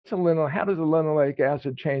how does the linoleic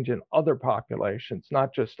acid change in other populations,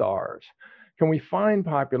 not just ours? Can we find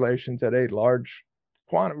populations that ate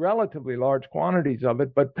relatively large quantities of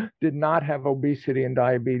it, but did not have obesity and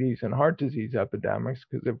diabetes and heart disease epidemics?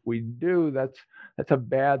 Because if we do, that's a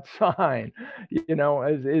bad sign. You know,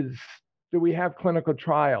 do we have clinical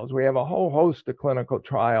trials? We have a whole host of clinical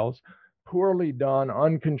trials, poorly done,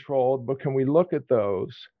 uncontrolled, but can we look at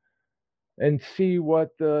those and see what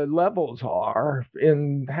the levels are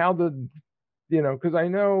and how because I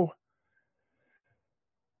know,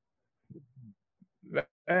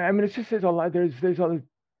 I mean, it's just, there's a lot,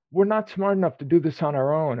 we're not smart enough to do this on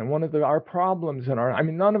our own. And one of our problems I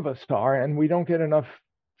mean, none of us are, and we don't get enough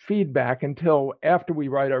feedback until after we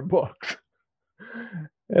write our books.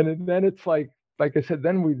 And then it's like I said,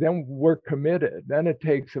 then we're committed. Then it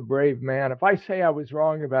takes a brave man. If I say I was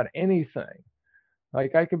wrong about anything,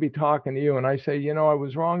 like I could be talking to you and I say, I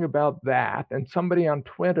was wrong about that. And somebody on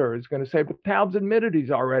Twitter is going to say, but Taubes admitted he's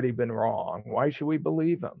already been wrong. Why should we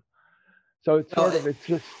believe him? So it's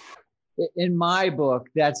just. In my book,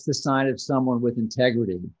 that's the sign of someone with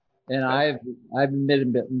integrity. And I've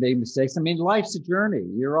admitted made mistakes. I mean, life's a journey.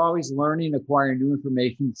 You're always learning, acquiring new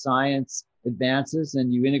information, science advances,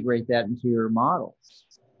 and you integrate that into your models.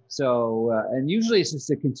 So, and usually it's just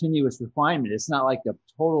a continuous refinement. It's not like a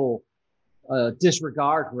total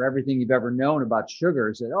disregard for everything you've ever known about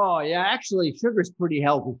sugars. That, oh yeah, actually sugar's pretty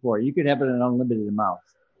healthy for you. You could have it in unlimited amounts.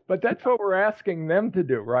 But that's what we're asking them to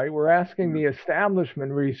do, right? We're asking the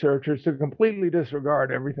establishment researchers to completely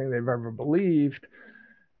disregard everything they've ever believed.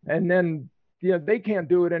 And then, they can't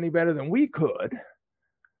do it any better than we could.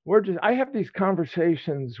 I have these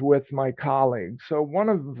conversations with my colleagues. So one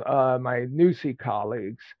of my NUSI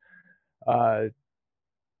colleagues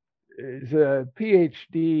is a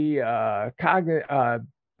PhD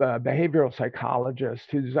behavioral psychologist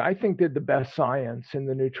who's, I think, did the best science in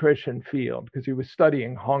the nutrition field because he was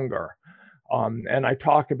studying hunger. And I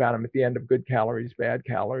talk about him at the end of Good Calories, Bad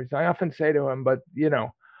Calories. I often say to him, but,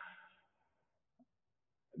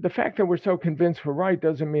 the fact that we're so convinced we're right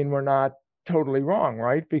doesn't mean we're not totally wrong,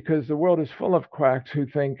 right? Because the world is full of quacks who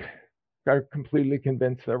are completely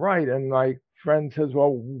convinced they're right. And my friend says,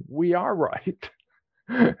 well, we are right.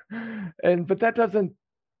 But that doesn't,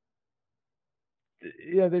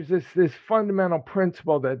 there's this fundamental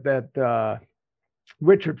principle that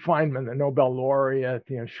Richard Feynman, the Nobel laureate,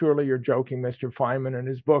 surely you're joking, Mr. Feynman, in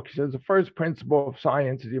his book, he says the first principle of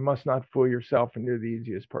science is you must not fool yourself, and you're the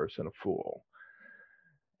easiest person to fool.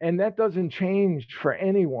 And that doesn't change for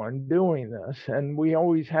anyone doing this. And we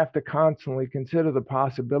always have to constantly consider the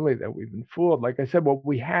possibility that we've been fooled. Like I said, what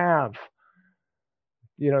we have,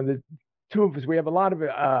 the two of us, we have a lot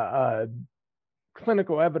of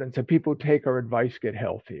clinical evidence that people who take our advice get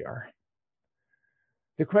healthier.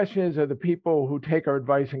 The question is, are the people who take our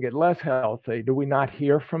advice and get less healthy, do we not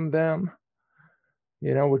hear from them?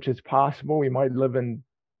 Which is possible. We might live in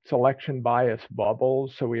selection bias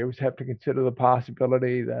bubbles. So we always have to consider the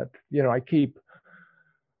possibility that, I keep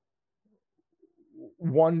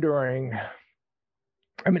wondering,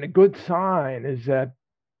 I mean, a good sign is that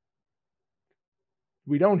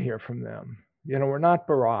we don't hear from them. We're not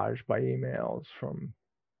barraged by emails from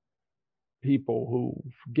people who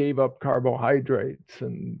gave up carbohydrates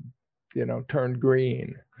and, turned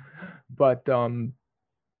green.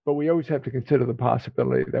 But we always have to consider the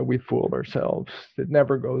possibility that we fooled ourselves. It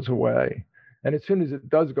never goes away. And as soon as it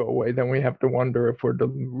does go away, then we have to wonder if we're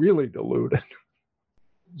really deluded.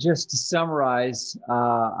 Just to summarize,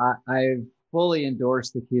 I fully endorse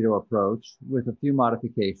the keto approach with a few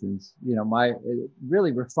modifications. My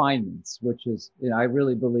really refinements, which is, I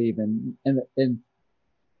really believe in, and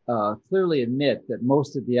clearly admit that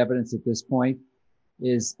most of the evidence at this point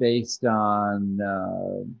is based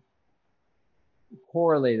on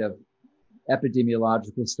correlative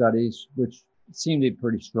epidemiological studies, which seem to be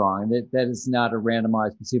pretty strong. That is not a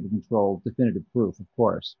randomized, placebo-controlled definitive proof, of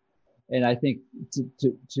course. And I think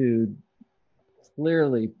to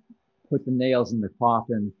clearly put the nails in the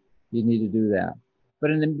coffin, you need to do that.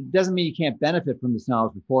 But it doesn't mean you can't benefit from this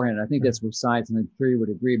knowledge beforehand. I think that's where science, and I'm sure you would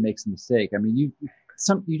agree, makes a mistake. I mean, you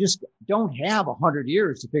just don't have 100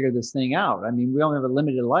 years to figure this thing out. I mean, we only have a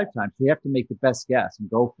limited lifetime, so you have to make the best guess and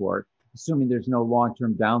go for it, assuming there's no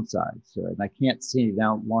long-term downsides. So, and I can't see any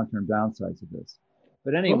long-term downsides of this.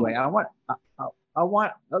 But anyway, I want,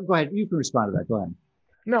 go ahead. You can respond to that. Go ahead.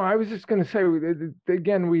 No, I was just going to say,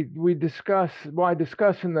 again, I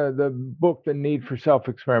discuss in the book the need for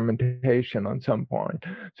self-experimentation on some point.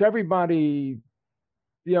 So everybody,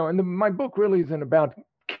 and my book really isn't about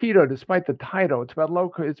keto, despite the title. It's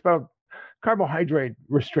about carbohydrate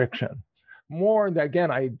restriction. more,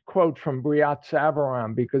 again, I quote from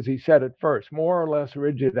Briat-Savarin because he said it first, more or less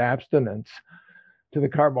rigid abstinence to the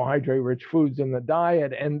carbohydrate rich foods in the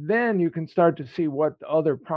diet. And then you can start to see what other